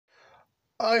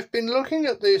I've been looking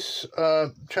at this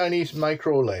Chinese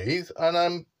micro lathe, and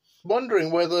I'm wondering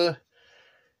whether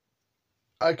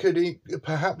I could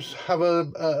perhaps have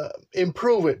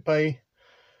improve it by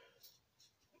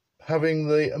having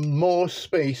the more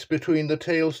space between the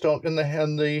tailstock and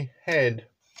the head.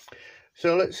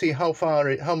 So let's see how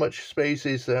much space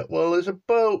is there. Well, there's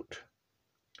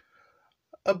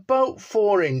about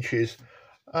 4 inches.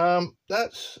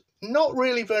 That's not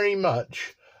really very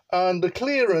much, and the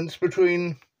clearance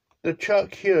between the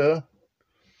chuck here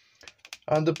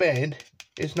and the bed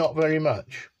is not very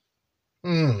much.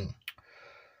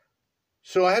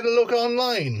 So I had a look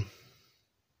online.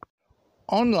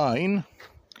 Online,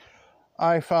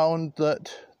 I found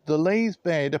that the lathe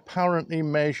bed apparently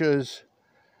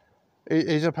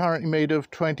is apparently made of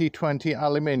 2020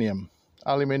 aluminium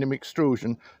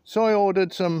extrusion. So I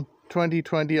ordered some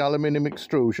 2020 aluminium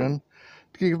extrusion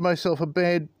to give myself a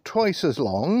bed twice as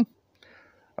long,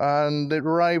 and it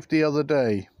arrived the other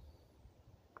day.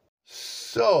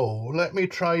 So let me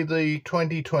try the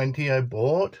 2020 I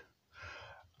bought,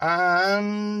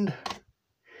 and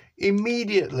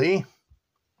immediately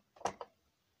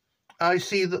I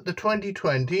see that the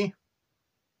 2020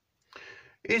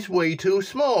 is way too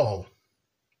small.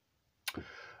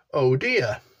 Oh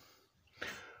dear.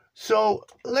 So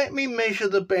let me measure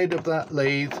the bed of that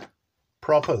lathe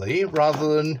properly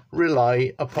rather than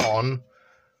rely upon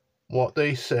what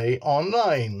they say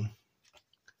online.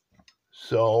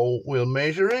 So we'll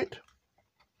measure it.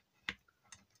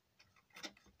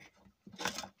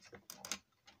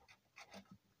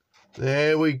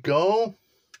 There we go.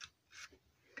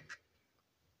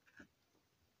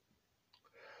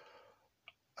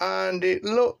 And it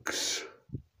looks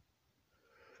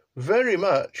very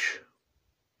much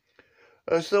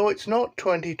as though it's not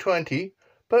 2020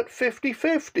 but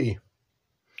 50-50.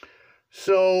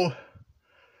 So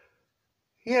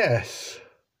yes,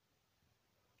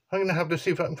 I'm going to have to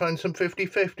see if I can find some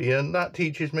 50-50, and that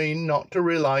teaches me not to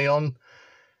rely on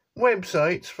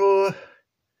websites for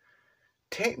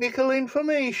technical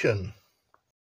information.